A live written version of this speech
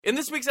In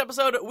this week's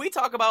episode, we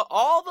talk about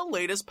all the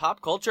latest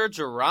pop culture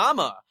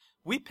drama.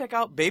 We pick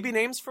out baby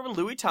names for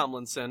Louis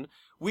Tomlinson.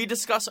 We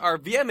discuss our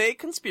VMA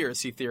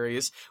conspiracy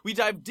theories. We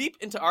dive deep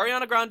into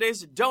Ariana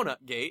Grande's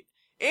Donut Gate.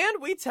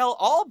 And we tell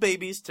all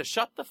babies to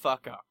shut the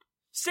fuck up.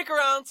 Stick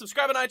around,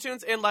 subscribe on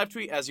iTunes, and live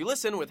tweet as you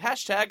listen with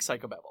hashtag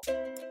Psychobabble.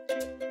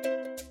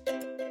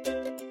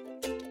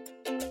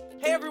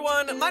 Hey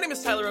everyone, my name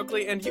is Tyler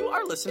Oakley, and you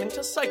are listening to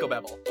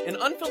Psychobabble, an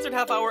unfiltered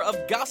half hour of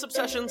gossip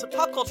sessions,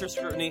 pop culture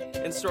scrutiny,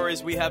 and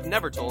stories we have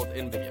never told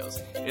in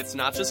videos. It's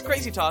not just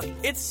crazy talk,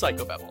 it's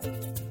Psychobabble.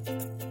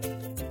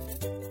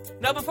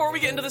 Now before we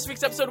get into this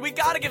week's episode, we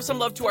gotta give some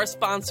love to our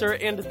sponsor,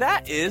 and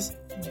that is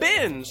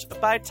Binge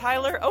by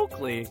Tyler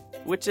Oakley,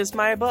 which is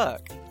my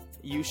book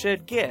you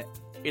should get.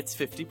 It's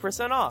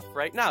 50% off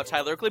right now,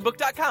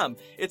 tyleroakleybook.com.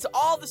 It's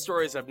all the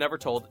stories I've never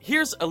told.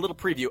 Here's a little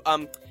preview.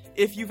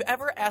 If you've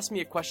ever asked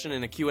me a question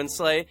in a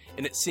Q&Slay,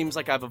 and it seems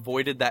like I've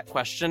avoided that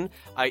question,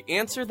 I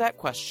answer that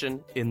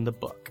question in the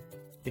book.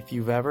 If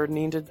you've ever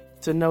needed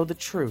to know the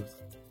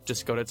truth,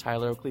 just go to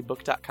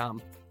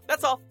tyleroakleybook.com.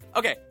 That's all.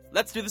 Okay,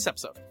 let's do this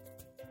episode.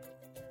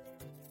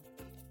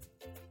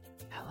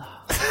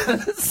 Hello.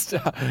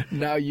 Stop.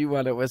 Now you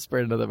want to whisper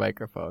into the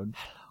microphone.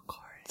 Hello,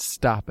 Corey.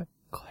 Stop it.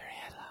 Corey,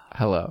 hello.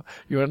 Hello.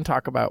 You want to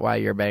talk about why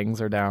your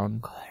bangs are down?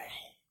 Corey.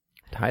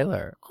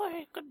 Tyler.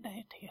 Corey, good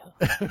night to you.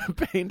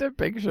 Paint a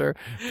picture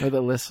for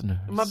the listeners.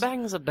 My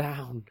bangs are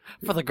down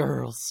for the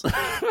girls.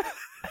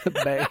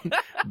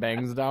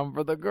 Bangs down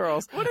for the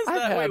girls. What is that?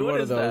 I've had Wait, what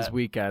one is of those that?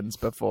 weekends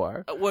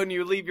before. When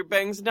you leave your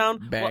bangs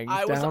down? Bangs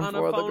I was down on a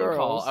for the phone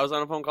call. girls. I was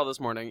on a phone call this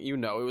morning. You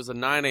know, it was a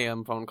 9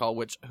 a.m. phone call,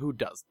 which, who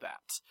does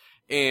that?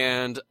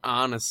 And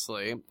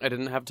honestly, I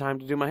didn't have time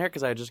to do my hair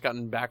because I had just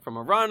gotten back from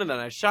a run, and then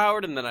I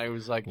showered, and then I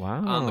was like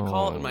on the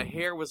call, and my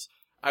hair was,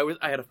 I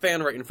had a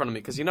fan right in front of me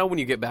because you know when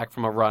you get back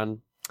from a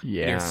run,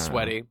 Yeah. and you're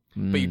sweaty,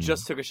 but you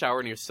just took a shower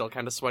and you're still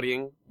kind of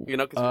sweatying, you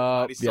know, because your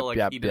body's still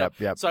heated up.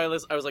 So I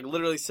was like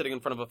literally sitting in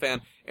front of a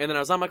fan, and then I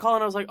was on my call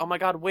and I was like, oh my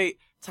god, wait,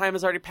 time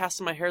has already passed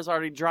and my hair's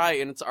already dry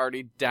and it's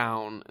already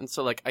down, and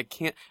so like I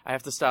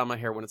have to style my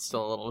hair when it's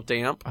still a little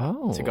damp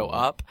to go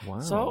up. Wow.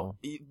 So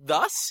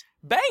thus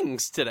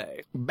bangs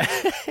today.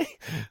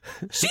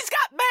 She's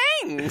got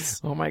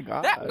bangs. Oh my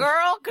god. That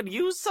girl could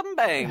use some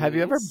bangs. Have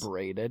you ever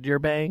braided your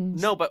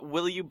bangs? No, but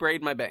will you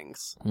braid my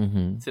bangs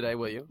today?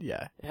 Will you?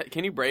 Yeah.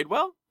 Can you braid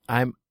well?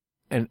 I'm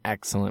an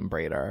excellent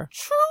braider.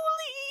 Truly?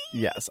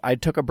 Yes, I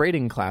took a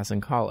braiding class in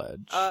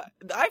college.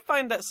 I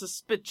find that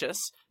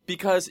suspicious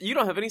because you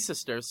don't have any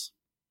sisters.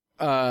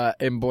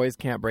 And boys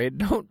can't braid.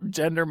 Don't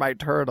gender my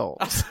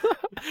turtles.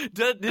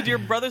 Did your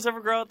brothers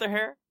ever grow out their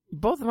hair?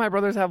 Both of my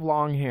brothers have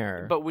long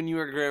hair. But when you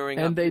were growing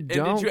up, and they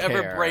don't did you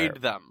ever care. braid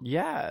them?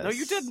 Yes. No,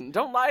 you didn't.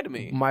 Don't lie to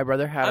me. My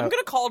brother had I'm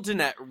going to call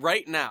Jeanette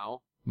right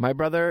now. My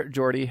brother,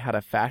 Jordy, had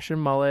a fashion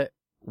mullet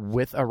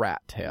with a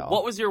rat tail.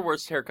 What was your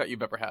worst haircut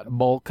you've ever had?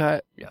 Bowl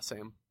cut. Yeah,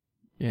 same.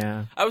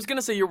 Yeah. I was going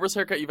to say your worst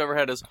haircut you've ever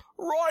had is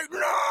right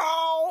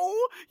now.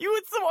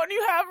 It's the one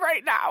you have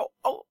right now.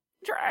 Oh,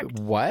 drag.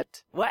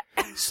 What? What?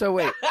 So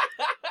wait,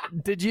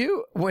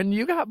 when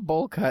you got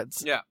bowl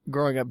cuts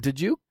growing up, did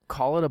you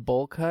call it a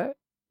bowl cut?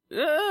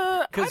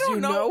 Because you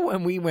know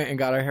when we went and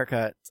got our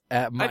haircuts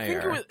at Meijer. I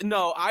think it was,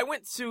 no, I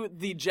went to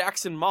the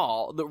Jackson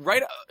Mall,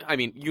 right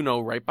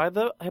by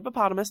the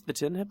hippopotamus, the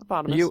tin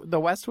hippopotamus. The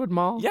Westwood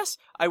Mall? Yes,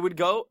 I would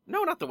go,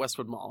 no, not the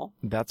Westwood Mall.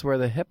 That's where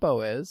the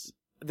hippo is.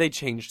 They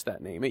changed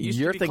that name. It used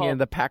You're to be thinking called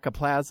the Paca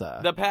Plaza.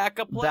 the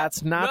Paca Plaza.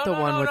 That's not the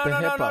one with the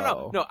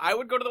hippo. No, I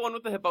would go to the one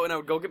with the hippo, and I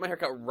would go get my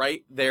haircut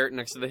right there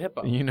next to the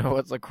hippo. You know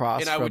what's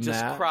across and from that? I would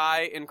just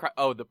cry and cry.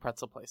 Oh, the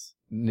pretzel place.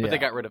 Yeah. But they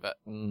got rid of it.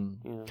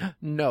 Yeah.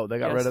 No, they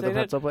got rid of the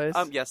pretzel place?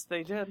 Yes,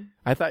 they did.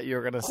 I thought you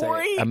were going to say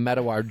Corey! a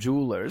Medawar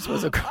Jewelers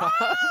was across.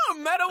 Oh,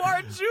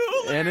 Medawar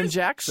Jewelers! And in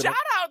Jackson. Shout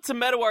out to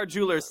Medawar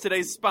Jewelers,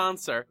 today's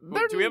sponsor.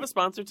 Do we have a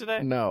sponsor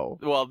today? No.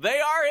 Well, they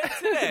are it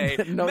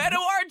today. No.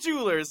 Medawar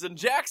Jewelers in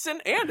Jackson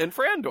and in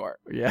Frandor.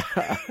 Yeah.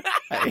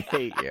 I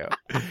hate you.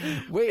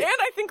 Wait. And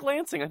I think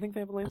Lansing. I think they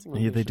have a Lansing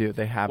location. Yeah, they do.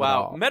 They have it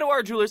Wow. all.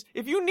 Medawar Jewelers,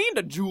 if you need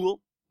a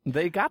jewel.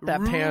 They got that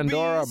rubies,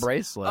 Pandora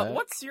bracelet.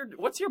 What's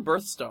your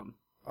birthstone?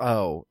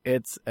 Oh,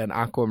 it's an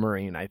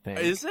aquamarine, I think.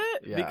 Is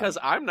it? Yeah. Because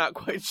I'm not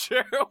quite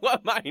sure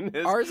what mine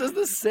is. Ours is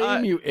the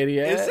same, you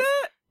idiot. Is it?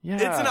 Yeah.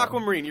 It's an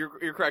aquamarine.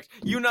 You're correct.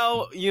 You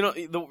know,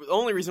 the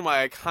only reason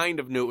why I kind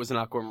of knew it was an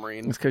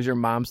aquamarine. It's because your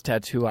mom's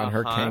tattoo on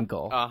her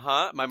cankle.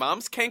 My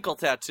mom's cankle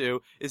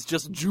tattoo is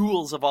just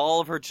jewels of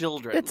all of her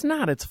children. It's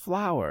not. It's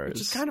flowers. It's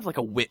just kind of like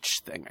a witch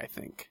thing, I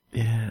think.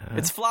 Yeah.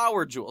 It's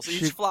flower jewels.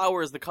 She Each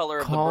flower is the color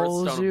of the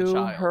calls birthstone you of the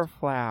child. her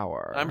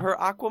flower. I'm her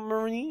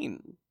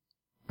aquamarine.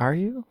 Are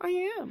you?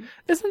 I am.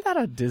 Isn't that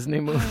a Disney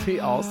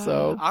movie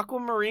also?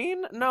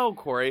 Aquamarine? No,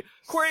 Corey.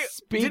 Corey,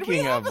 did we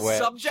Speaking have of a which-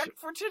 subject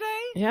for today?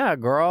 Yeah,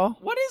 girl.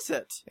 What is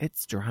it?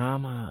 It's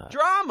drama.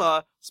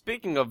 Drama.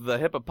 Speaking of the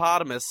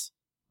hippopotamus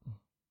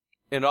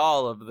and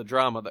all of the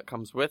drama that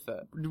comes with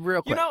it.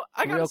 Real quick.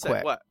 I gotta real say,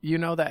 quick. what? You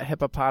know that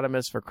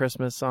hippopotamus for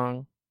Christmas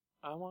song?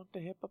 I want the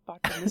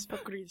hippopotamus for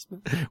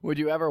Christmas. Would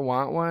you ever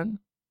want one?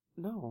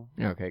 No.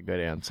 Okay, good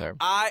answer.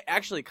 I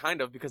actually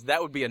kind of, because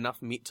that would be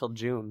enough meat till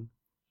June.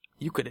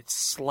 You could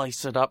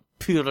slice it up,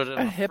 put it in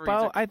a hippo?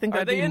 freezer. I think Are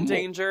that'd they be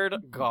endangered?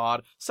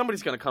 God,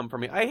 somebody's gonna come for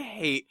me. I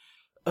hate.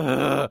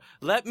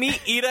 Let me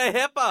eat a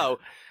hippo.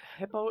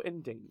 Hippo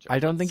endangered. I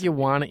don't think you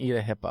want to eat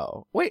a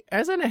hippo. Wait,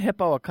 isn't a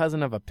hippo a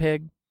cousin of a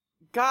pig?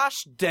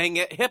 Gosh dang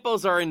it,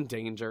 hippos are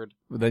endangered.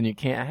 Then you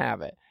can't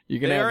have it.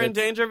 They are in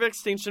danger of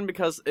extinction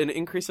because an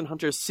increase in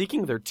hunters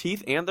seeking their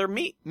teeth and their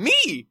meat.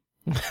 Me!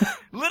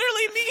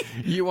 Literally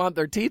me! You want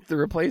their teeth to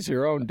replace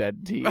your own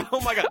dead teeth.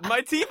 Oh my god, my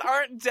teeth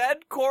aren't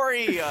dead,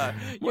 Corey!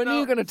 When are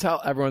you going to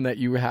tell everyone that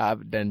you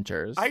have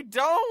dentures? I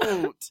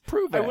don't!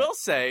 Prove it. I will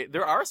say,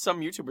 there are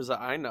some YouTubers that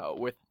I know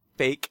with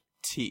fake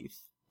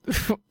teeth.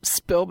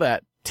 Spill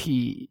that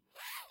tea.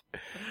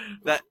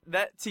 That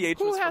TH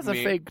Who was has for a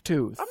me. fake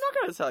tooth? I'm not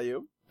going to tell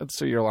you.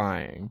 So you're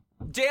lying.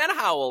 Dan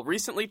Howell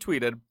recently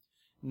tweeted,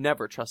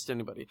 "Never trust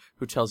anybody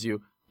who tells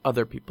you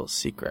other people's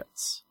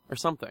secrets." Or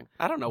something.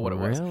 I don't know what it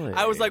was. Really?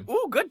 I was like,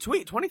 ooh, good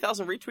tweet.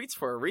 20,000 retweets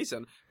for a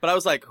reason. But I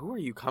was like, who are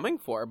you coming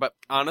for? But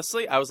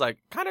honestly, I was like,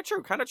 kind of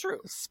true, kind of true.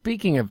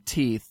 Speaking of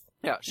teeth.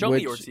 Yeah, show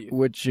me your teeth.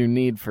 Which you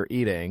need for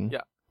eating.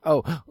 Yeah.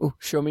 Oh,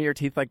 show me your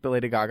teeth like the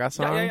Lady Gaga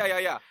song?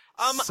 Yeah.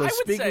 So I would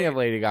speaking say, of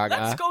Lady Gaga.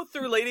 let's go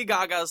through Lady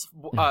Gaga's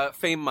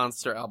Fame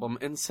Monster album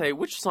and say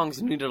which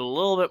songs needed a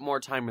little bit more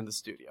time in the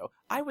studio.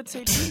 I would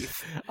say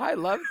Teeth. I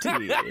love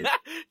Teeth.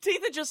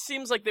 Teeth, it just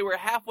seems like they were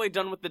halfway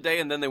done with the day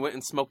and then they went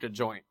and smoked a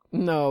joint.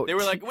 No. They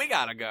were like, we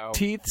gotta go.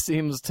 Teeth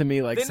seems to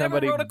me like they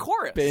somebody never wrote a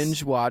chorus.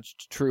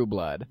 binge-watched True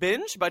Blood.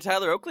 Binge by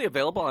Tyler Oakley,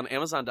 available on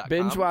Amazon.com.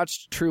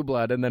 Binge-watched True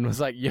Blood and then was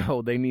like,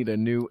 yo, they need a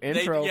new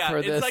intro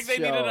for this it's like they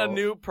show. needed a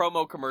new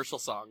promo commercial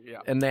song. Yeah.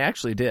 And they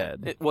actually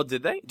did. Well,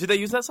 did they? Did they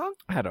use that song?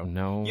 I don't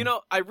know. You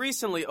know, I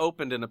recently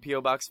opened in a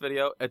P.O. Box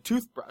video a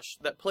toothbrush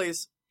that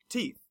plays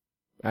Teeth.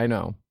 I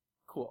know.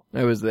 Cool.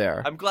 It was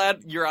there. I'm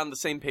glad you're on the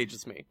same page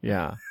as me.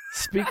 Yeah.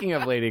 Speaking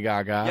of Lady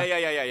Gaga.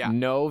 Yeah.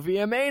 No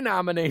VMA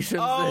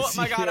nominations this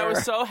my God, year. I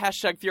was so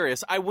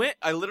 #furious. I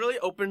literally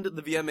opened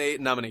the VMA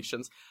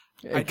nominations.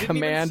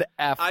 Command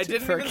F. I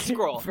didn't even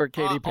scroll. For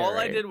Katy Perry. All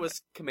I did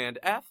was Command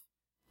F,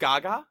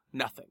 Gaga,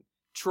 nothing.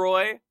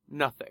 Troy,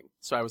 nothing.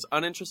 So I was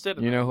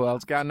uninterested. You know who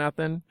else got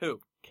nothing?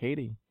 Who?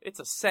 Katy. It's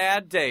a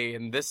sad day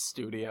in this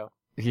studio.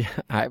 Yeah,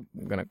 I'm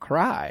gonna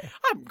cry.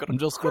 I'm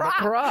just gonna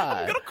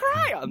cry. I'm gonna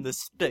cry on this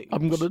stage.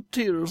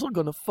 Tears are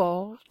gonna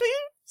fall.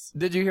 Tears.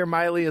 Did you hear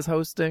Miley is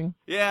hosting?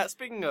 Yeah,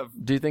 speaking of...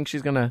 Do you think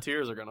she's gonna...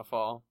 Tears are gonna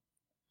fall.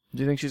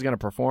 Do you think she's gonna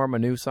perform a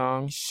new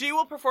song? She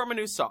will perform a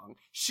new song.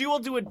 She will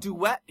do a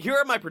duet. Here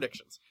are my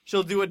predictions.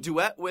 She'll do a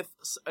duet with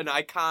an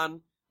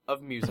icon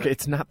of music. Okay,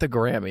 it's not the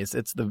Grammys,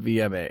 it's the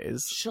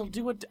VMAs. She'll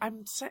do a...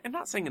 I'm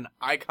not saying an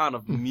icon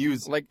of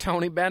music. Like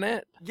Tony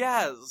Bennett?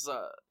 Yes.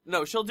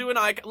 No, she'll do an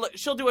icon...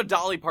 She'll do a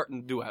Dolly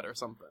Parton duet or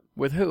something.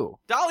 With who?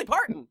 Dolly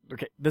Parton!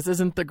 Okay, this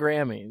isn't the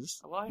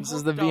Grammys. Well, this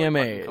is the Dolly VMAs.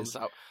 Parton comes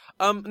out.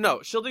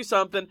 No, she'll do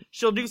something.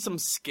 She'll do some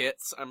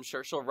skits, I'm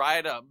sure. She'll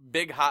ride a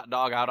big hot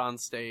dog out on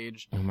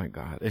stage. Oh my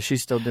God. Is she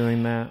still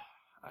doing that?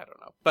 I don't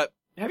know. But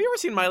have you ever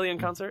seen Miley in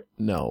concert?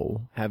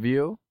 No. Have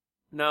you?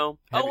 No.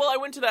 Well, I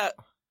went to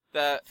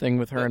that thing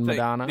with her and thing.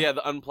 Madonna? Yeah,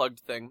 the Unplugged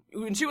thing.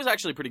 And she was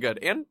actually pretty good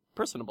and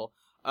personable.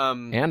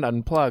 And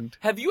Unplugged.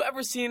 Have you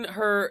ever seen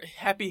her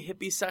Happy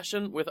Hippie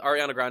session with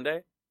Ariana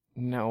Grande?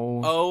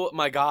 No. Oh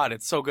my God,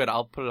 it's so good.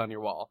 I'll put it on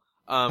your wall.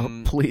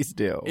 Please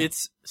do.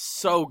 It's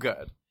so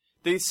good.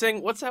 They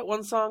sing, what's that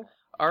one song?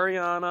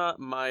 Ariana,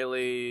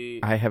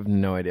 Miley. I have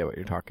no idea what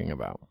you're talking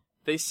about.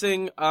 They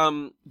sing,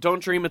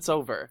 Don't Dream It's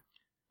Over.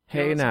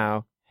 Hey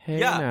now. Hey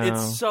yeah, now.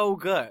 it's so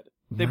good.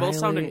 They both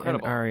sound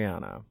incredible. And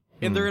Ariana.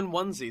 And they're in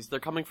onesies. They're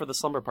coming for the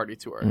Slumber Party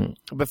tour.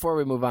 Before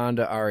we move on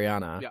to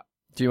Ariana,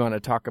 do you want to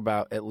talk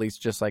about at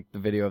least just like the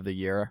video of the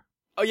year?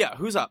 Oh yeah,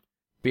 who's up?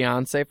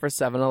 Beyonce for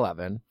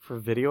 7-Eleven. For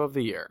video of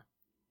the year.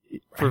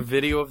 For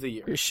video of the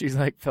year. She's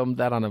like filmed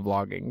that on a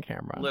vlogging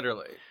camera.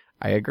 Literally.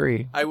 I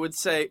agree. I would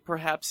say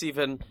perhaps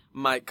even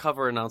my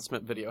cover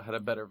announcement video had a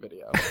better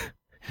video.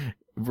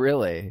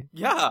 Really?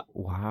 Yeah.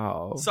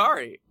 Wow.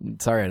 Sorry.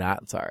 Sorry,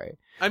 not sorry.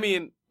 I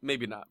mean,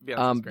 maybe not.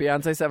 Beyonce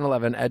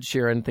 7-Eleven, Ed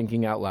Sheeran,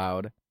 Thinking Out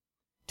Loud,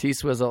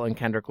 T-Swizzle and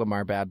Kendrick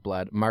Lamar, Bad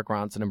Blood, Mark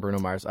Ronson and Bruno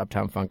Mars,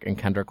 Uptown Funk, and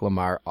Kendrick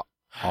Lamar,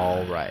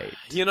 All Right.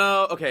 You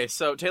know, okay,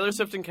 so Taylor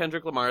Swift and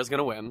Kendrick Lamar is going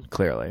to win.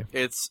 Clearly.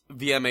 It's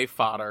VMA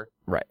fodder.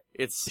 Right.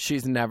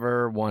 She's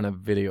never won a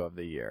video of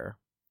the year.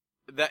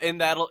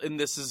 And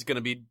this is going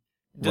to be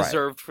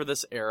deserved for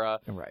this era.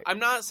 Right. I'm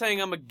not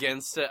saying I'm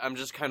against it. I'm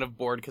just kind of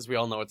bored because we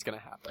all know it's going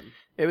to happen.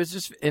 It was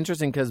just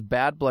interesting because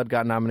Bad Blood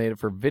got nominated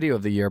for Video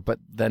of the Year, but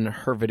then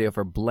her video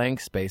for Blank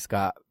Space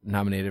got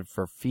nominated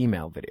for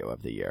Female Video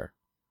of the Year.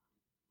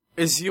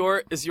 Is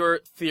your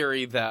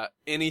theory that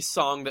any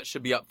song that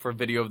should be up for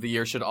Video of the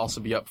Year should also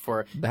be up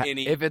for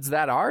any if it's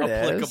that artist,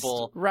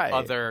 applicable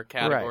other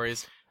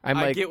categories? Right. I'm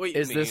I like, get what you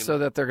is mean. this so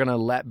that they're going to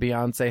let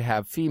Beyonce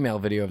have Female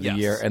Video of the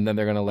Year, and then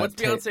they're going to let...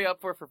 What's Beyonce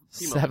up for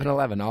female?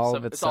 7-Eleven. All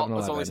of it's 7-Eleven.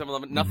 It's only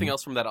 7-Eleven. Nothing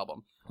else from that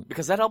album.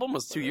 Because that album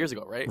was 2 years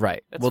ago, right?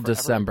 Right. That's well, forever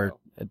December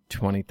ago.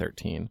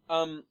 2013.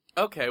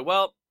 Okay,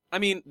 well, I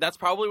mean, that's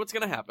probably what's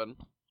going to happen.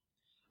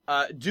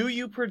 Do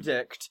you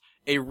predict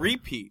a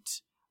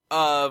repeat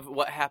of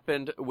what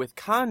happened with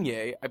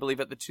Kanye, I believe,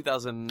 at the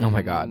 2000... Oh,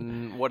 my God.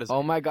 What is it?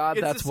 Oh, my God,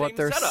 It's that's the what same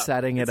they're setup.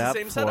 setting it It's the up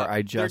same for. setup.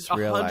 I just They're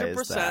realized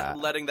 100% that.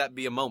 letting that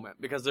be a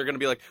moment, because they're going to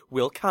be like,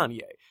 will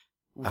Kanye?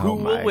 Who Oh,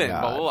 will my win?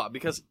 God. Blah, blah, blah.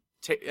 Because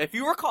if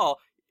you recall,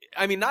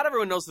 I mean, not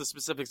everyone knows the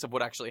specifics of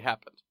what actually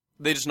happened.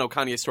 They just know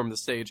Kanye stormed the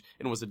stage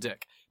and was a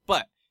dick.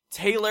 But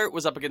Taylor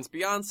was up against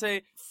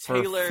Beyonce.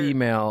 Taylor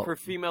for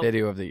female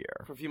video of the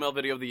year. For female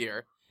video of the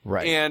year.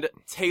 Right. And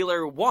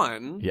Taylor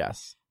won.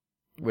 Yes.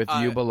 With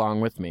You Belong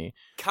With Me.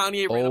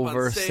 Kanye ran up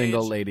over on stage,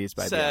 Single Ladies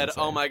by said, Beyonce.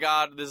 "Oh my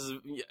God, this is,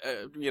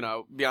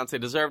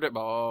 Beyonce deserved it."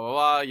 Blah blah blah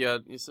blah. Yeah,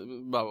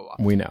 blah blah blah.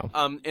 We know.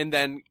 And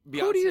then Beyonce.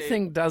 Who do you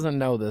think doesn't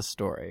know this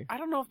story? I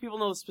don't know if people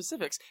know the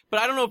specifics, but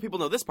I don't know if people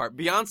know this part.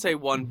 Beyonce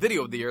won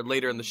Video of the Year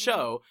later in the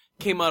show.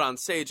 Came out on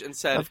stage and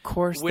said, "Of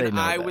course, when they know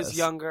I this. was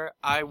younger,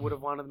 I would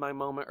have wanted my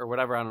moment or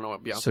whatever." I don't know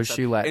what Beyonce So said.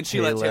 she let and she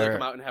let Taylor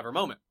come out and have her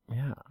moment.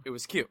 Yeah. It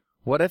was cute.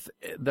 What if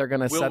they're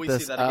going to Will set we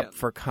this see that up again?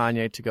 for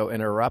Kanye to go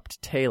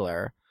interrupt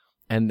Taylor,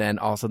 and then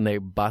all of a sudden they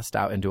bust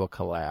out into a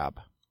collab?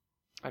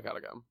 I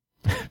gotta go.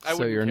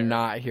 So you're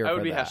not here I for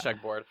would be that.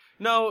 hashtag bored.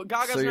 No,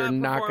 Gaga's So you're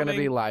not going to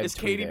be live Is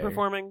Katy tweeting.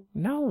 performing?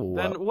 No.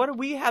 Then what do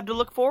we have to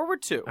look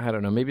forward to? I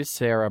don't know. Maybe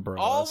Sarah All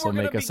Bareilles we're will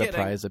gonna make a be getting-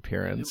 surprise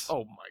appearance.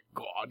 Oh my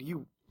God,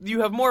 you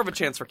have more of a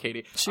chance for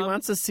Katy. She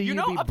wants to see you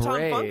know, be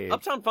brave.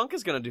 Uptown Funk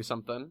is going to do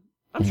something.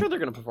 I'm sure they're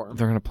going to perform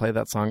They're going to play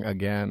that song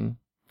again.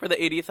 for the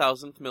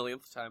 80,000th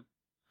millionth time.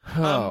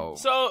 Oh.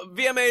 So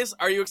VMAs,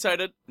 are you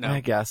excited? No,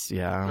 I guess,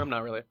 yeah. I'm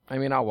not really. I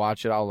mean, I'll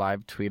watch it. I'll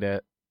live tweet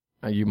it.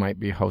 You might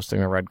be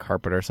hosting a red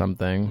carpet or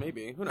something.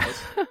 Maybe, who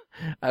knows?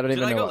 I don't Did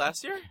even I know. go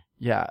last year?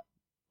 Yeah.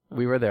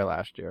 We were there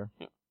last year.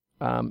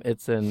 Yeah.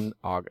 It's in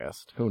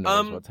August. Who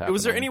knows what's happening?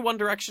 Was there any One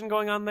Direction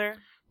going on there?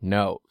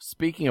 No.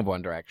 Speaking of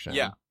One Direction.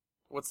 Yeah.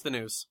 What's the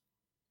news?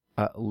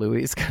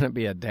 Louis is going to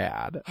be a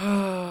dad.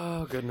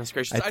 Oh, goodness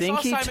gracious. I think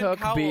saw he Simon took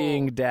Cowell...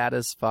 being dad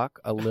as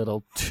fuck a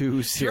little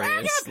too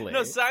seriously.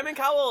 No, Simon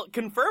Cowell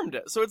confirmed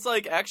it, so it's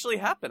like actually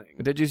happening.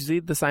 Did you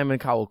see the Simon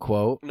Cowell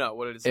quote? No,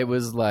 what did it say? It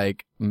was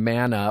like,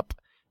 man up,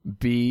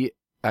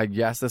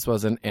 yes, this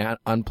was an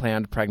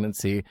unplanned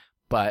pregnancy,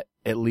 but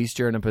at least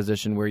you're in a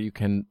position where you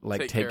can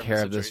like take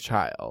care of this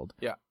child.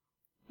 Yeah.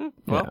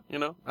 Well,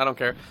 I don't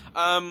care.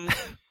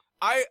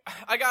 I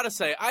gotta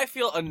say, I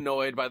feel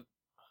annoyed by.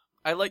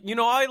 I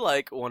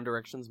like One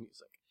Direction's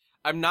music.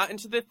 I'm not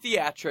into the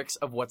theatrics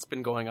of what's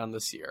been going on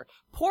this year.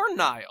 Poor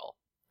Niall,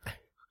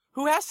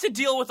 who has to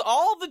deal with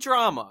all the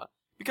drama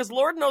because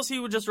Lord knows he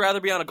would just rather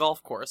be on a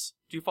golf course.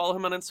 Do you follow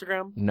him on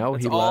Instagram? No,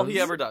 That's all he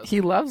ever does. He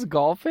loves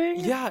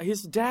golfing? Yeah,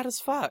 he's dad as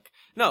fuck.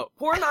 No,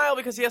 poor Niall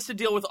because he has to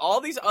deal with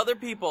all these other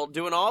people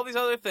doing all these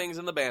other things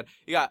in the band.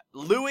 You got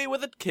Louis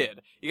with a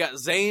kid. You got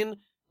Zayn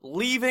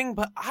leaving,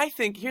 but I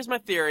think, here's my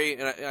theory,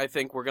 and I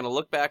think we're going to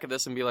look back at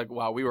this and be like,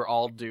 wow, we were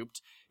all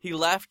duped. He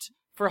left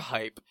for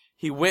hype.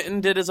 He went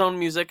and did his own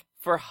music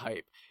for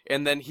hype.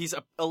 And then he's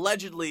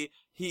allegedly,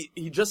 he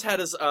just had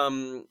his,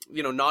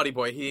 Naughty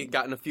Boy. He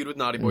got in a feud with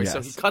Naughty Boy,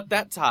 so he cut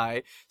that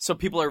tie, so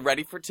people are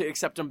ready to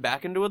accept him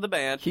back into the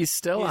band. He's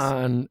still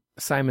on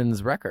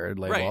Simon's record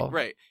label.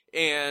 Right.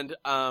 And,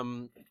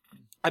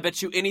 I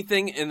bet you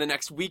anything in the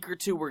next week or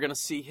two, we're going to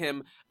see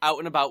him out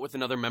and about with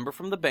another member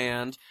from the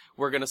band.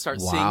 We're going to start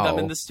seeing them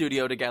in the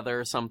studio together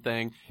or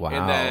something. Wow.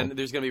 And then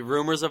there's going to be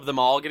rumors of them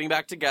all getting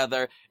back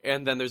together.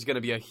 And then there's going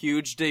to be a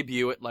huge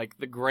debut at like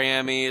the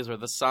Grammys or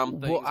the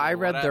something. Well, I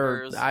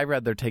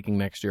read they're taking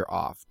next year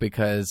off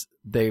because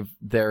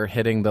they're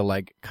hitting the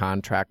like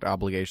contract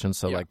obligations.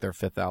 So like their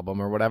fifth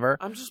album or whatever.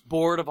 I'm just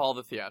bored of all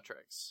the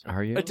theatrics.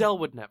 Are you? Adele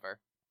would never.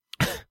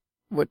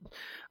 What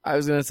I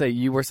was going to say,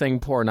 you were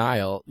saying Poor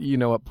Niall. You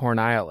know what Poor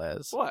Niall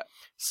is? What?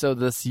 So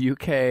this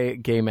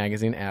UK gay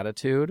magazine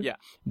Attitude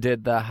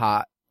did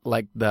the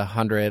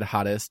 100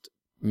 hottest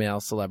male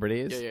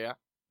celebrities. Yeah.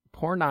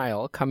 Poor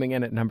Niall coming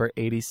in at number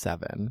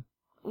 87.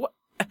 What?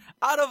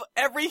 Out of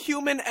every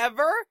human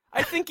ever?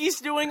 I think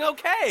he's doing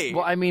okay.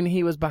 Well, I mean,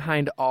 he was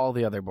behind all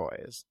the other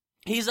boys.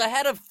 He's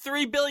ahead of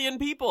 3 billion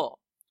people.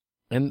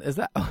 And is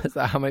that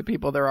how many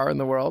people there are in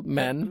the world?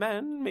 Men?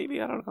 Men,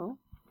 maybe, I don't know.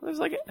 There's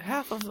like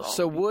half of all.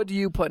 So would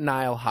you put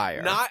Niall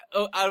higher? Not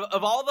out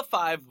of all the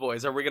 5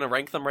 boys. Are we going to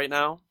rank them right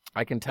now?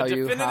 I can tell you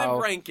you definitive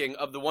how, ranking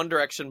of the One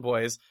Direction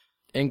boys,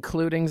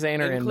 including Zayn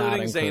or not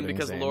including Zayn,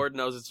 because Zayn? Lord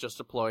knows it's just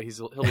a ploy.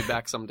 He'll be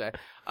back someday.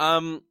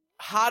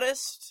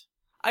 Hottest.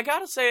 I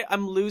gotta say,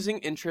 I'm losing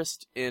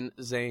interest in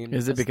Zayn.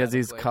 Is it because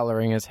he's aesthetically.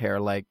 coloring his hair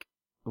like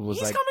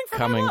He's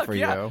coming for for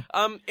yeah. you?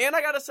 And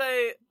I gotta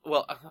say,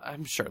 well,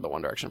 I'm sure the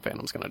One Direction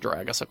fandom's gonna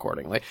drag us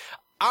accordingly.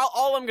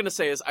 All I'm gonna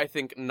say is I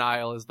think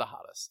Niall is the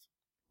hottest.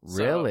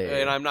 Really?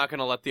 And I'm not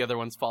gonna let the other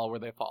ones fall where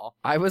they fall.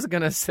 I was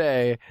gonna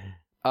say.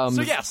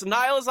 So yes,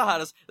 Niall is the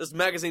hottest. This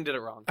magazine did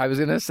it wrong. I was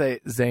gonna say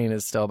Zayn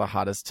is still the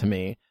hottest to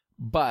me,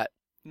 but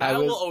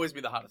Niall will always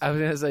be the hottest. I was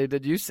gonna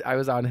say, I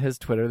was on his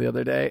Twitter the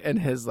other day, and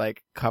his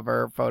like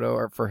cover photo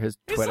or for his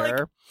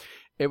Twitter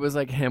It was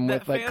like him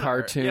That with like fan art.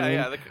 cartoon.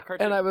 Yeah, the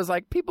cartoon. And I was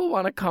like, people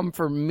want to come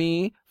for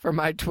me for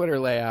my Twitter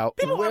layout.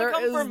 People wanna Where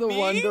come is for the me?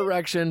 One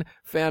Direction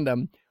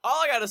fandom?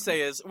 All I gotta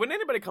say is, when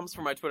anybody comes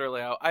for my Twitter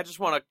layout, I just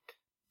want to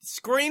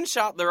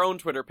screenshot their own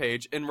Twitter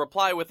page and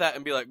reply with that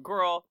and be like,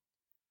 girl,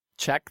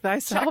 Check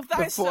thyself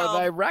before thyself.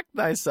 thy wreck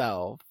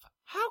thyself.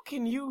 how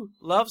can you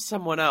love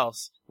someone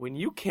else when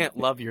you can't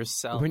love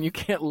yourself? When you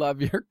can't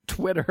love your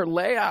Twitter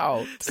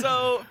layout.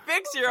 So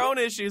fix your own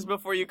issues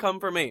before you come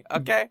for me,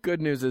 okay?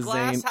 Good news is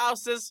Glass Zane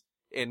houses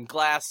in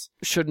glass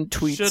shouldn't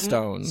tweet shouldn't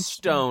stones.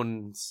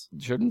 Stones.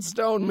 Shouldn't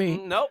stone me.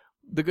 Nope.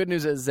 The good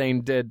news is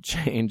Zane did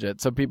change it,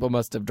 so people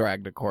must have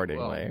dragged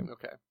accordingly. Well,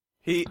 okay.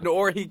 He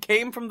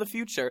came from the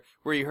future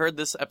where he heard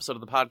this episode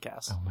of the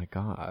podcast. Oh my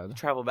god.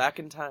 Travel back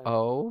in time.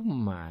 Oh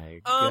my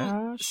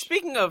gosh.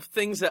 Speaking of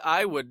things that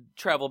I would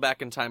travel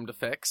back in time to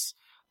fix,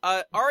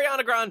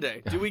 Ariana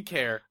Grande, do we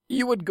care?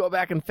 You would go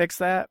back and fix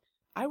that?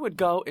 I would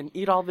go and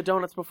eat all the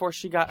donuts before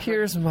she got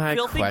Here's her my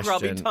filthy, question.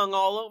 grubby tongue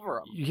all over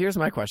them. Here's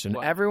my question.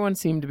 What? Everyone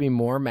seemed to be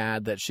more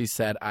mad that she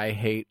said, I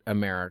hate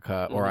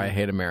America or I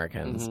hate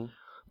Americans.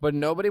 But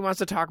nobody wants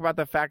to talk about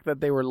the fact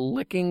that they were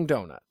licking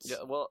donuts.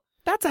 Yeah, well,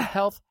 That's a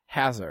health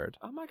hazard.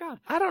 oh my God.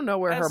 I don't know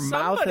where As her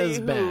mouth somebody has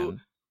who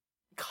been.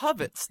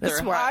 Covets That's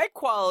their why-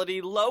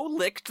 high-quality,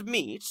 low-licked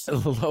meat.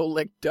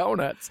 Low-licked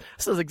donuts.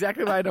 This is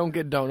exactly why I don't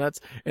get donuts.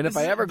 And if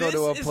I ever go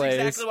to a This is place...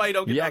 exactly why you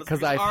don't get yeah, donuts,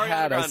 because I've Ariana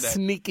had a Grande.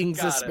 sneaking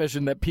Got it.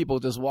 suspicion that people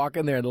just walk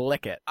in there and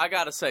lick it. I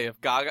gotta say,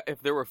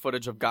 if there were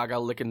footage of Gaga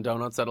licking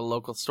donuts at a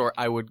local store,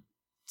 I would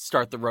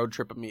start the road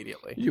trip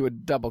immediately. You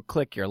would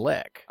double-click your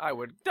lick. I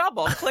would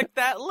double-click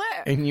that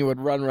lick. And you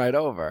would run right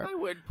over. I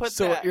would put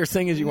So that what you're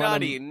saying is you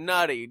want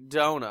nutty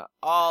donut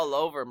all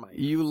over my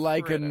You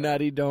like fritter. a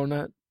nutty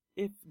donut?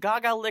 If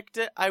Gaga licked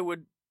it, I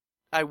would.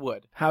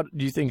 How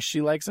do you think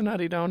she likes a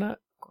nutty donut?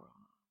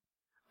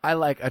 I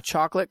like a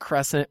chocolate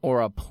crescent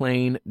or a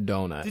plain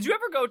donut. Did you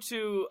ever go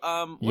to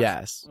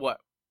Yes. What?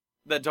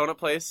 That donut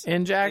place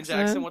In Jackson,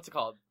 In Jackson, what's it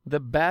called? the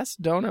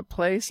best donut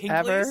place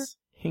ever. Hinckley's?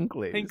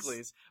 Hinckley's.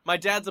 Hinckley's. My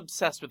dad's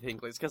obsessed with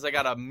Hinckley's because I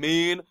got a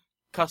mean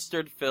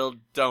custard-filled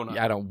donut.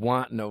 I don't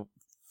want no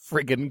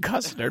friggin'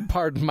 custard,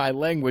 pardon my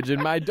language,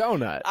 in my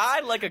donut.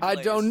 I like a glaze.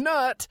 I do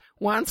not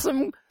want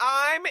some...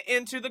 I'm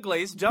into the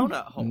glazed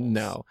donut holes.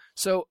 No.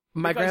 So,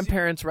 my Because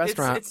grandparents'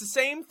 restaurant... It's the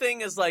same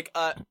thing as like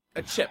a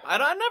chip. I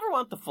never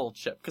want the full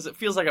chip because it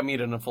feels like I'm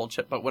eating a full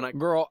chip. But when I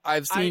Girl,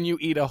 I've seen you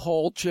eat a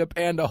whole chip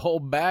and a whole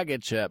bag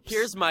of chips.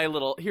 here's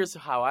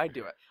how I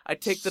do it. I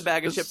take the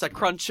bag of chips, I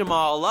crunch them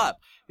all up.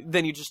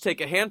 Then you just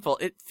take a handful.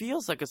 It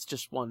feels like it's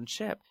just one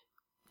chip.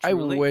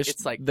 Truly, I wish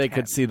it's like they 10.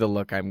 could see the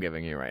look I'm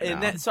giving you right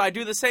now. So I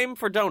do the same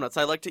for donuts.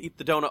 I like to eat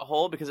the donut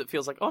whole because it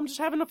feels like, oh, I'm just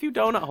having a few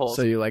donut holes.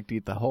 So you like to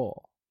eat the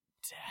whole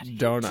Daddy,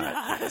 donut.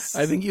 yes.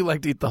 I think you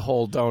like to eat the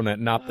whole donut,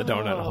 not the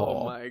donut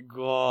hole. Oh my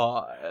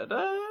god.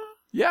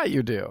 Yeah,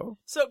 you do.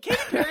 So Katy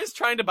Perry's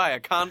trying to buy a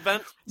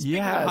convent. Speaking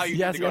of how you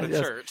need to go to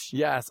church.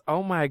 Yes.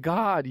 Oh my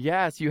God.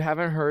 Yes. You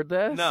haven't heard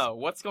this? No,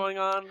 what's going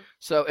on?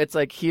 So it's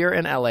like here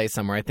in LA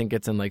somewhere. I think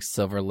it's in like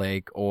Silver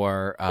Lake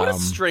or What a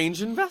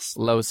strange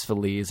investment. Los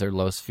Feliz or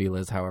Los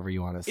Feliz, however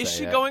you want to say it. Is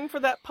she going for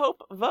that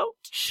Pope vote?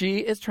 She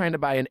is trying to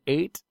buy an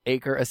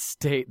 8-acre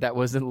estate that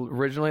was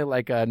originally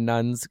like a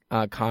nun's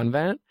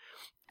convent,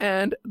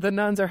 and the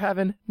nuns are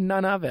having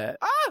none of it.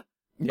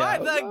 By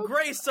the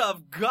grace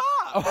of God.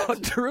 Oh,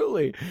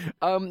 truly.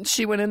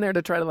 She went in there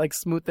to try to like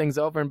smooth things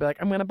over and be like,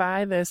 I'm going to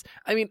buy this.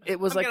 I mean, it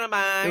was like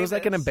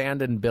an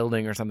abandoned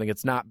building or something.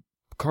 It's not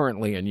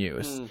currently in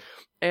use.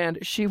 And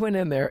she went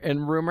in there,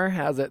 and rumor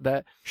has it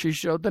that she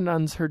showed the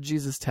nuns her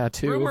Jesus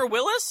tattoo. Rumor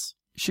Willis?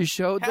 She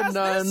showed the Has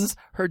nuns this?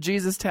 her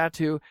Jesus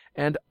tattoo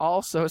and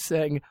also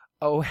sang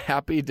 "Oh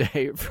Happy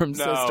Day" from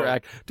No. Sister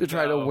Act to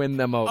try to win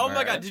them over. Oh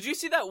my God! Did you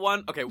see that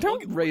one? Okay,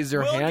 Don't raise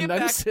your we'll hand. get I'm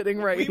back- sitting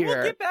right we here.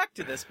 will get back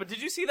to this, but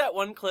did you see that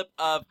one clip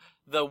of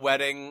the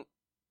wedding?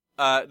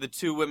 The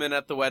two women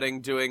at the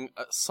wedding doing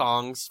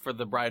songs for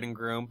the bride and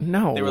groom.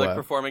 No. They were like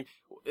performing,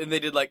 and they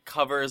did like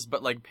covers,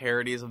 but like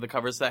parodies of the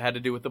covers that had to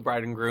do with the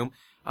bride and groom.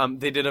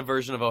 They did a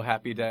version of "Oh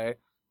Happy Day."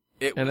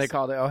 They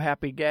called it "Oh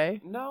Happy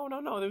Gay." No.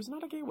 There was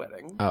not a gay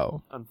wedding.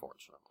 Oh.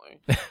 Unfortunately.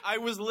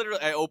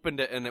 I opened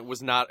it and it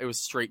was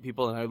straight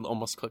people, and I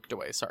almost clicked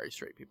away. Sorry,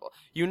 straight people.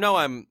 You know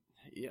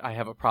I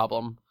have a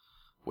problem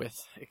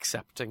with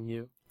accepting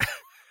you.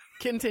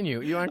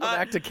 Continue. You want to go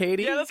back to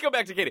Katie? Yeah, let's go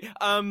back to Katie.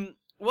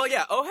 Well,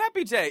 yeah, "Oh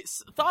Happy Day."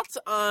 Thoughts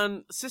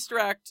on Sister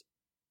Act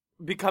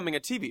becoming a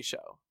TV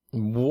show?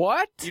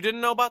 What? You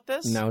didn't know about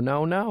this?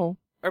 No.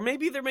 Or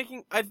maybe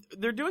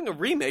they're doing a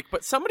remake,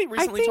 but somebody I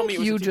recently told me think it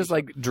was you a TV just show.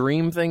 like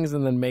dream things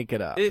and then make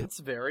it up. It's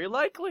very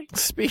likely.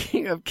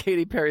 Speaking of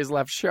Katy Perry's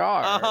left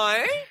shark,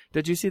 Uh-huh.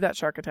 did you see that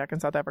shark attack in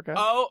South Africa?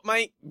 Oh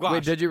my gosh.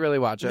 Wait, did you really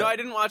watch it? No, I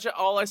didn't watch it.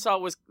 All I saw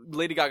was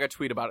Lady Gaga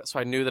tweet about it, so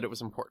I knew that it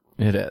was important.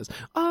 It is.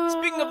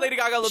 Speaking of Lady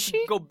Gaga, let's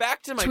she go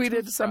back to my tweeted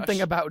toothbrush.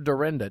 something about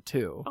Dorinda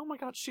too. Oh my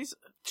God, she's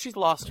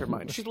lost her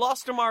mind. She's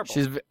lost her marbles.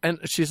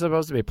 She's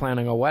supposed to be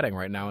planning a wedding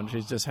right now, and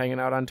she's just hanging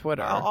out on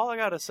Twitter. All I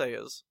gotta say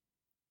is,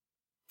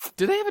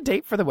 Do they have a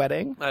date for the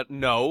wedding?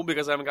 no,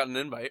 because I haven't gotten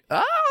an invite.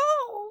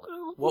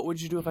 Oh, What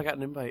would you do if I got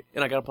an invite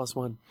and I got a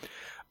 +1?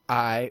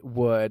 I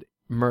would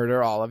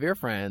murder all of your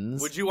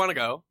friends. Would you want to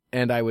go?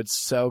 And I would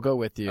so go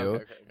with you.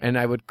 Okay. And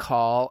I would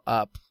call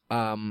up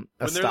a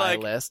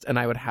stylist, and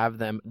I would have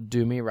them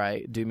do me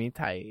right, do me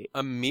tight.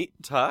 A meat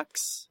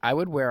tux? I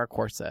would wear a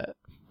corset.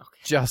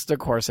 Just a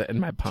corset in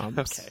my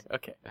pumps.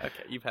 Okay.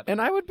 You've had. And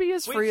I would be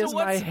as free as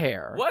my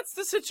hair. What's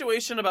the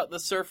situation about the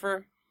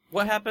surfer?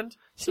 What happened?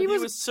 He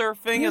was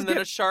surfing and then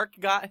a shark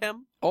got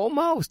him?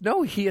 Almost.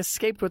 No, he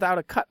escaped without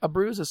a cut, a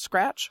bruise, a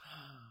scratch.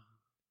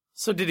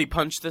 So did he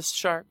punch this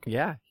shark?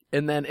 Yeah.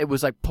 And then it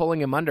was like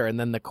pulling him under, and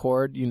then the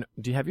cord,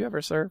 have you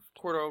ever surfed?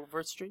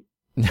 Cordova Street?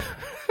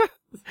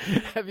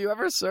 Have you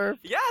ever surfed?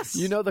 Yes.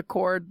 You know the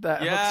cord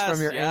that hooks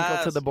from your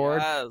ankle to the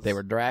board? Yes. They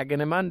were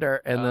dragging him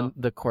under, and then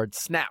the cord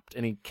snapped,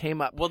 and he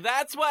came up. Well,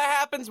 that's what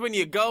happens when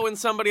you go in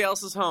somebody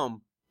else's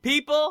home.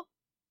 People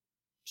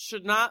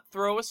should not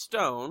throw a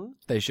stone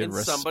in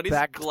somebody's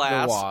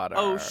glass the water.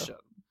 Ocean.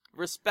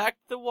 Respect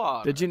the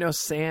water. Did you know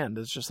sand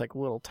is just like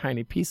little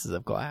tiny pieces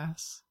of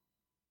glass?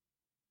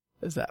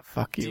 Does that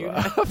fuck you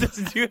up?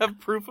 Do you have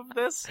proof of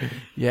this?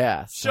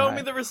 Yeah. Show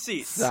me the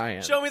receipts.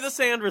 Science. Show me the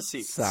sand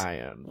receipts.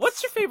 Science.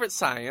 What's your favorite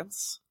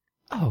science?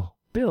 Oh,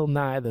 Bill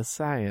Nye the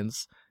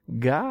Science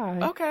Guy.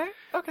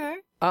 Okay.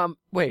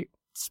 Wait.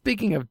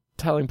 Speaking of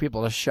telling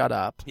people to shut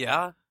up.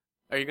 Yeah.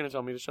 Are you going to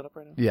tell me to shut up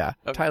right now? Yeah.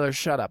 Okay. Tyler,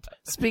 shut up.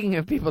 Speaking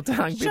of people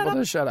telling people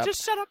to shut up.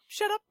 Just shut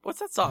up. What's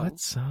that song?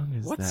 What song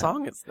is that? What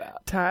song is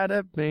that? Tired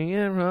of being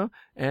wrong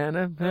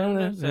and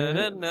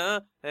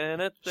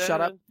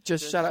shut up.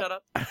 Just shut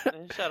up.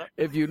 Shut up.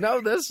 If you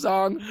know this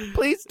song,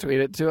 please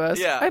tweet it to us.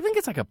 Yeah. I think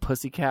it's like a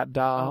pussycat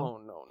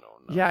doll. Oh,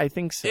 no. Yeah, I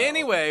think so.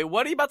 Anyway,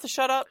 what are you about to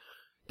shut up?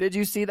 Did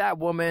you see that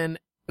woman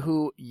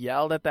who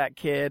yelled at that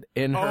kid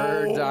in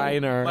her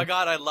diner? My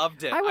God, I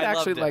loved it. I would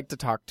actually like to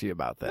talk to you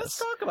about this. Let's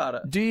talk about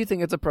it. Do you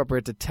think it's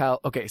appropriate to tell?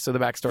 Okay, so the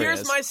backstory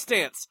Here's my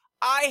stance.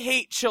 I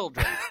hate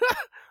children.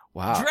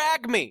 Wow.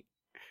 Drag me.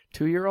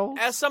 2-year-olds?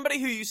 As somebody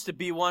who used to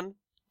be one,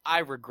 I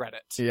regret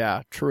it.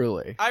 Yeah,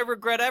 truly. I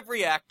regret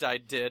every act I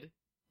did.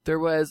 There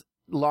was,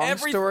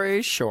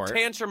 story short,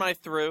 tantrum I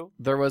threw.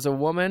 There was a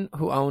woman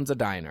who owns a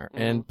diner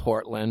in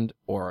Portland,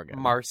 Oregon.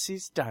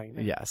 Marcy's Diner.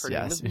 Yes. Her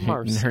name is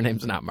Marcy. Her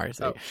name's not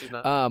Marcy. Oh, she's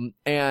not.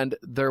 And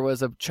there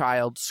was a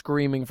child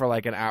screaming for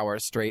like an hour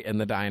straight in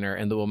the diner,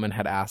 and the woman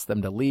had asked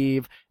them to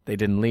leave. They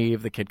didn't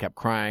leave. The kid kept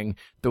crying.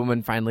 The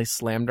woman finally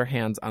slammed her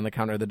hands on the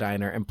counter of the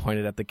diner and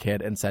pointed at the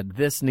kid and said,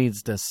 "This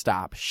needs to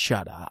stop.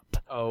 Shut up."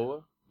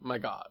 Oh my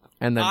God.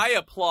 And then I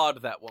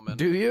applaud that woman.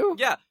 Do you?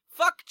 Yeah.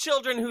 Fuck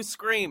children who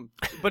scream,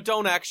 but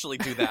don't actually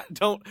do that.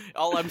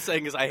 All I'm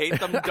saying is I hate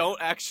them. Don't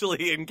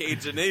actually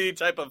engage in any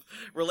type of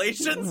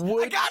relations.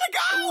 I gotta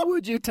go!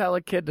 Would you tell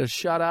a kid to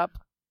shut up?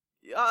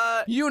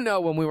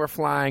 When we were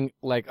flying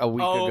like a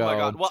week ago. Oh my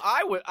God. Well,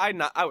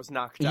 I was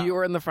knocked out. You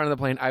were in the front of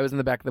the plane. I was in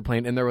the back of the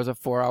plane, and there was a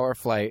 4-hour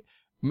flight.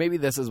 Maybe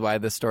this is why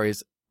this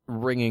story's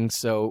ringing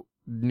so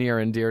near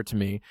and dear to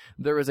me.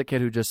 There was a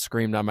kid who just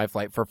screamed on my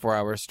flight for 4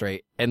 hours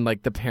straight, and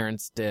like the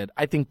parents did.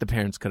 I think the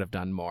parents could have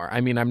done more.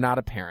 I mean, I'm not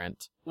a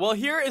parent. Well,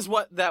 here is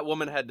what that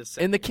woman had to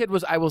say. And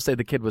I will say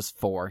the kid was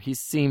 4. He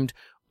seemed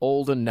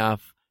old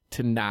enough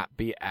to not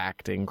be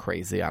acting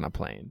crazy on a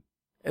plane.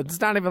 It's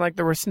not even like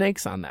there were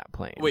snakes on that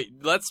plane. Wait,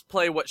 let's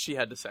play what she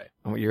had to say.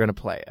 Oh, you're going to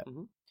play it.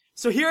 Mm-hmm.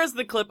 So here is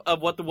the clip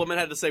of what the woman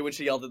had to say when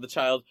she yelled at the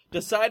child.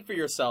 Decide for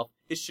yourself.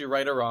 Is she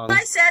right or wrong? What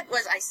I said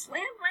was I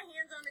slammed my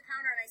hands on the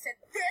counter and I said,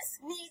 "This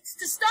needs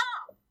to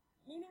stop,"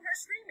 meaning her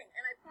screaming.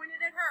 And I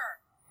pointed at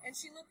her. And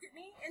she looked at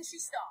me and she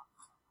stopped.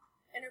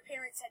 And her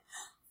parents said,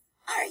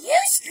 "Are you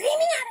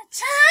screaming at a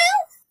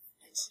child?"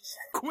 And she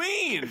said,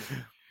 "Queen!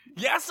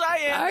 Yes, I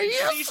am." Are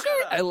you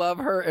screaming? I love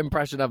her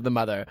impression of the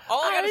mother.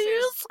 Are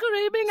you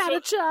screaming at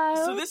a child?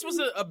 So this was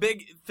a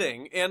big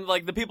thing, and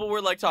like the people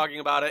were like talking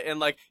about it,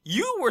 and like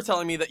you were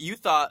telling me that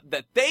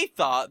they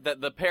thought that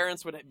the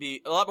parents would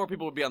be, a lot more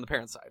people would be on the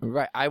parents' side.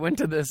 Right. I went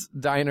to this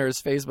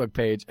diner's Facebook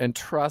page, and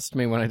trust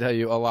me when I tell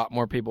you, a lot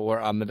more people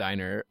were on the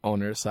diner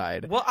owner's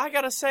side. Well, I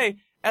gotta say,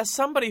 as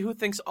somebody who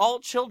thinks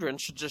all children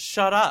should just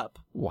shut up.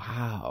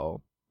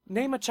 Wow.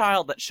 Name a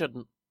child that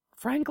shouldn't.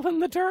 Franklin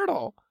the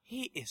Turtle.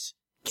 He is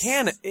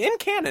canon. In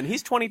canon,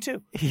 he's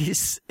 22.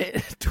 He's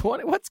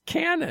 20. What's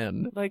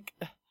canon? Like,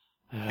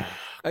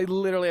 I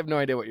literally have no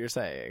idea what you're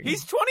saying.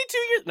 He's 22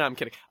 years. No, I'm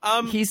kidding.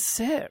 He's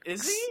 6.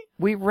 Is he?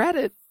 We read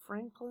it.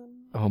 Franklin.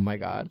 Oh my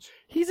God.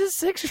 He's a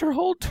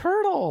 6-year-old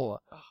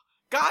turtle.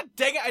 God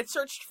dang it! I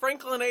searched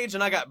Franklin age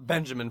and I got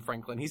Benjamin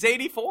Franklin. He's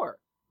 84.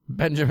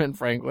 Benjamin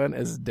Franklin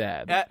is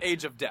dead. At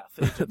age of death.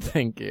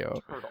 Thank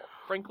you. Turtle.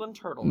 Franklin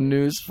Turtle.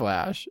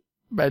 Newsflash.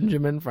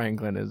 Benjamin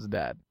Franklin is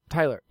dead.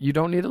 Tyler, you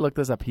don't need to look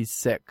this up. He's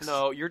 6.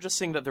 No, you're just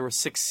saying that there were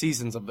 6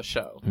 seasons of the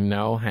show.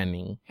 No,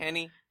 honey.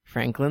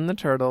 Franklin the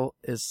Turtle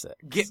is 6.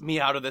 Get me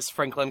out of this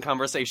Franklin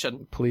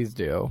conversation. Please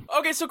do.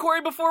 Okay, so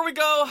Corey, before we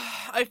go,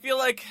 I feel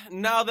like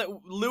now that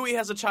Louie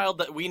has a child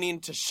that we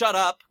need to shut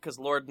up, because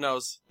Lord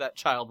knows that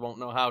child won't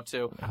know how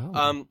to.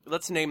 Oh.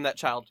 Let's name that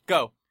child.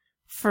 Go.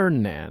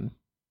 Ferdinand.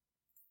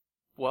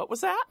 What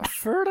was that?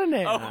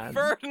 Ferdinand. Oh,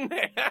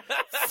 Ferdinand.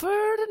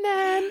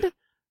 Ferdinand.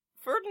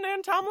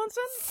 Ferdinand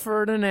Tomlinson?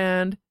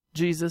 Ferdinand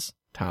Jesus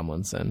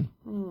Tomlinson.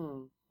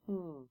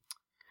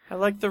 I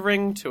like the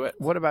ring to it.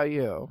 What about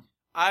you?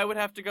 I would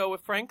have to go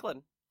with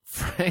Franklin.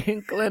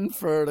 Franklin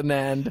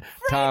Ferdinand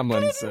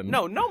Tomlinson.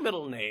 No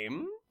middle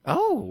name.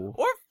 Oh.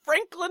 Or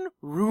Franklin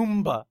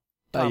Roomba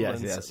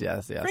Tomlinson.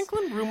 Yes.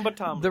 Franklin Roomba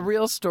Tomlinson. The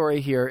real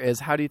story here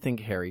is, how do you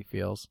think Harry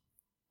feels?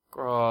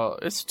 Girl,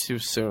 it's too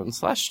soon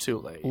 / too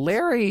late.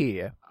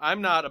 Larry.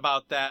 I'm not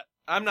about that.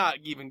 I'm not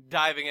even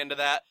diving into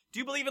that. Do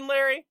you believe in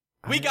Larry?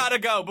 We gotta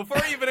go. Before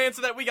we even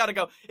answer that, we gotta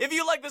go. If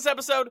you like this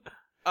episode,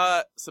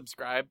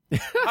 subscribe.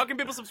 How can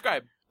people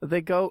subscribe? They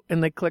go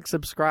and they click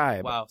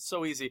subscribe. Wow,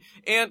 so easy.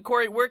 And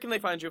Corey, where can they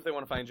find you if they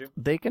want to find you?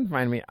 They can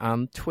find me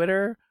on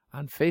Twitter,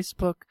 on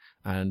Facebook,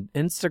 on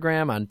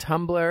Instagram, on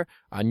Tumblr,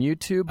 on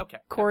YouTube. Okay.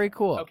 Corey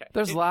Cool. Okay.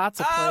 There's lots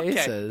of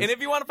places. Okay. And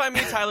if you want to find me,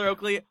 Tyler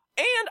Oakley,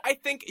 and I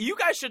think you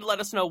guys should let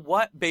us know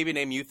what baby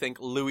name you think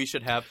Louis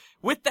should have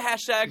with the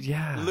hashtag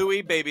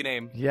Louis baby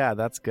name. Yeah,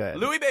 that's good.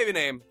 Louis baby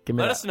name. Give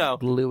me let us know.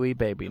 Louis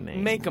baby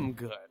name. Make them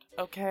good,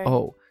 okay?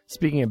 Oh,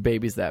 speaking of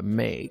babies that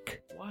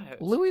make.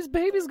 What? Louis'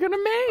 baby's gonna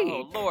make.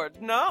 Oh,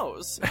 Lord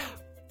knows.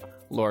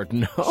 Lord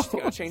knows. She's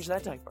gonna change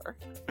that diaper.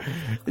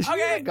 Is she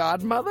the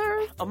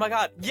godmother? Oh my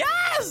god.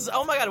 Yes!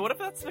 Oh my god, what if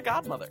that's the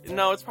godmother?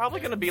 No, it's probably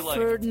gonna be like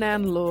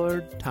Ferdinand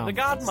Lord Tomlinson. the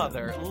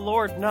godmother,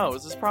 Lord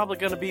knows, is probably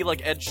gonna be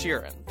like Ed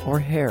Sheeran. Or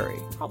Harry.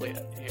 Probably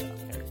Harry.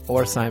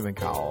 Or Simon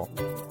Cowell.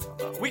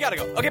 We gotta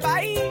go. Okay,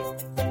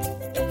 bye!